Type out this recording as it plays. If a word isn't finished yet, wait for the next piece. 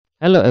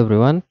Hello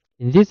everyone,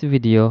 in this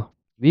video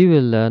we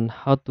will learn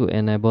how to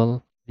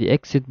enable the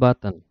exit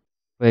button.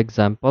 For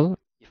example,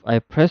 if I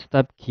press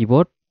tab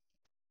keyboard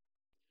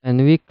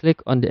and we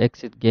click on the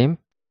exit game,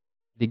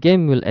 the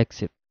game will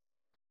exit.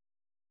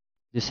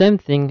 The same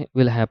thing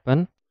will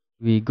happen,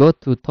 we go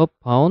to top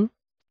pound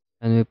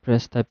and we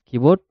press tab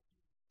keyboard,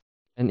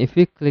 and if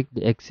we click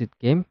the exit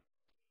game,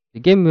 the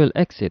game will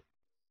exit.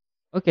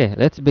 Okay,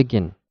 let's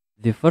begin.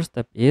 The first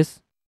step is,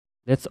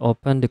 let's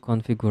open the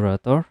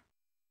configurator,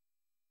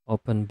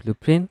 open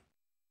blueprint,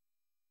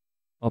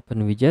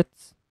 open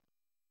widgets,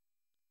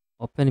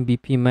 open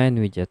BP main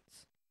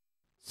widgets.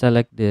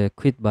 Select the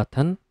quit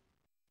button,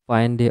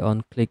 find the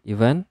on click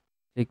event,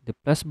 click the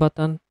plus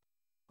button,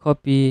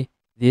 copy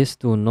these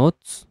two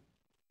nodes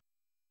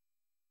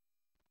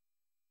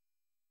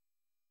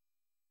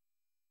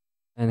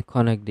and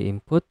connect the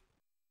input,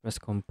 press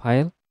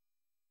compile,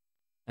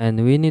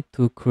 and we need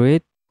to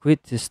create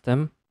quit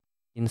system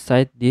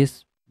inside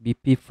this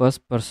BP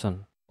first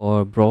person,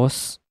 or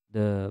browse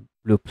the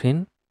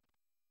blueprint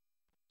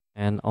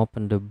and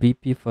open the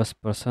BP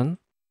first person.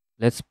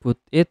 Let's put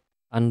it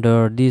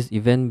under this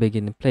event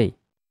begin play.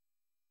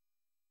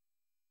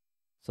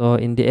 So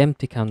in the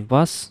empty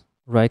canvas,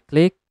 right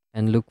click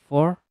and look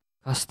for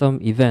custom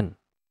event.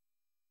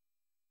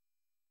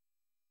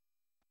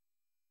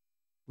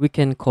 We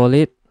can call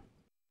it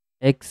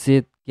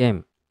exit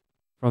game.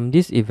 From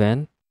this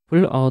event,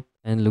 pull out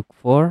and look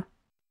for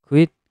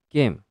quit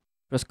game.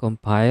 Press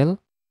compile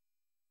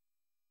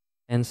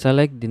and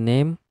select the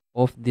name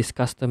of this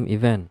custom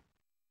event.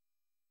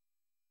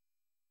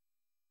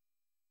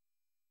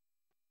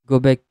 Go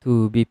back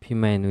to BP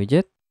main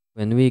widget.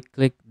 When we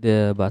click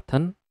the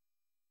button,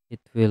 it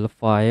will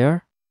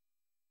fire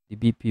the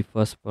BP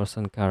first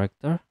person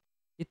character.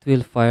 It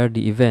will fire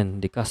the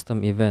event, the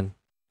custom event.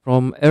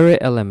 From array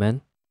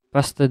element,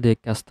 paste the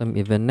custom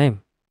event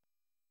name,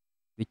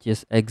 which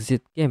is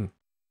exit game.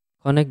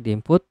 Connect the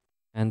input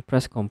and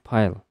press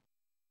compile.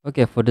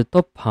 Okay, for the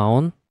top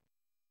pound,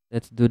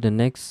 let's do the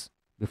next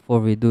before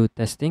we do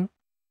testing.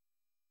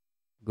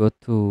 Go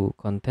to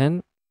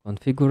content,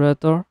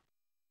 configurator,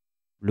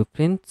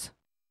 blueprints,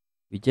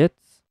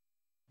 widgets,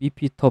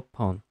 BP top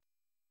pound.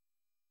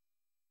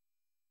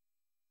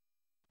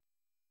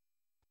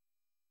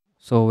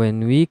 So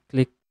when we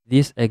click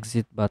this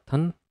exit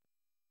button,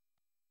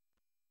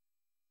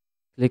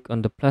 click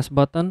on the plus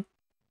button.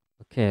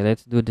 Okay,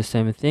 let's do the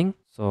same thing.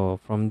 So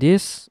from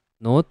this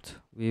node,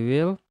 we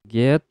will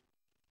get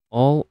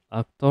all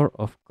actor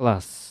of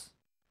class.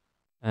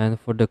 And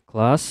for the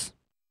class,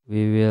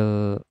 we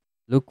will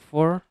look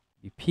for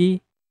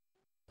BP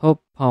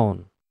top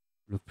pound.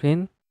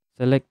 Blueprint,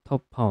 select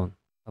top pound.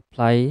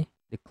 Apply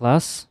the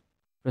class,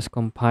 press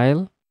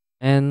compile,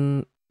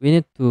 and we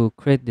need to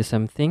create the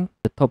same thing.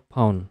 The top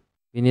pound,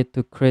 we need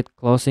to create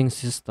closing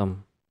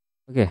system.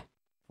 Okay,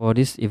 for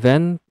this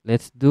event,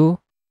 let's do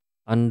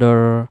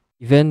under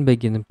event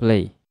begin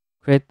play.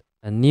 Create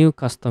a new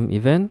custom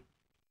event.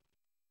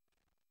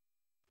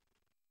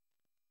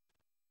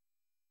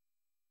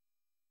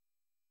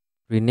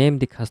 Rename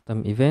the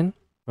custom event.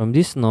 From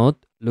this node,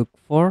 look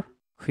for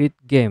quit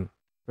game.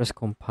 Press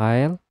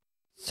compile.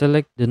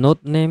 Select the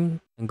node name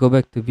and go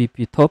back to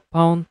BP top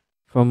pound.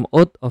 From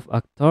out of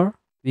actor,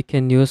 we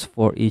can use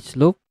for each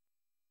loop.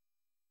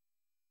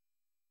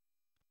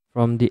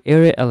 From the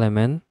array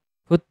element,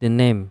 put the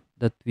name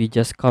that we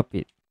just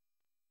copied.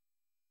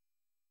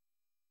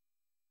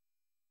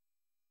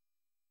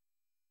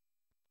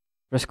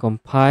 Press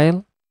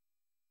compile,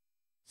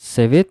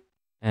 save it,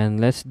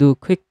 and let's do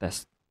quick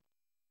test.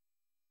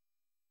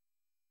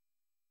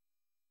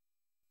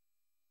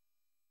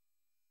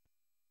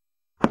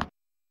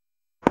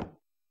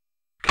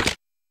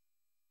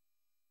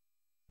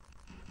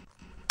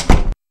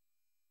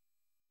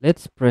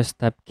 Let's press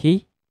tab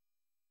key.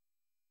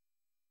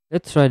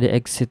 Let's try the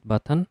exit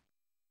button.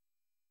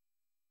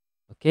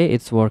 Okay,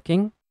 it's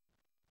working.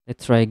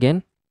 Let's try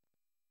again.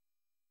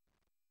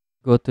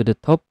 Go to the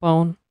top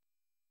pound.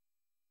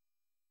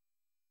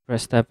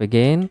 Press tab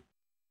again.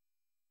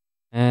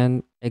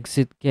 And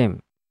exit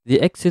game.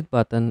 The exit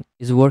button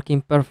is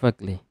working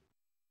perfectly.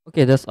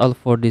 Okay, that's all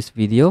for this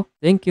video.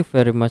 Thank you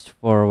very much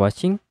for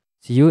watching.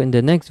 See you in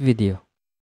the next video.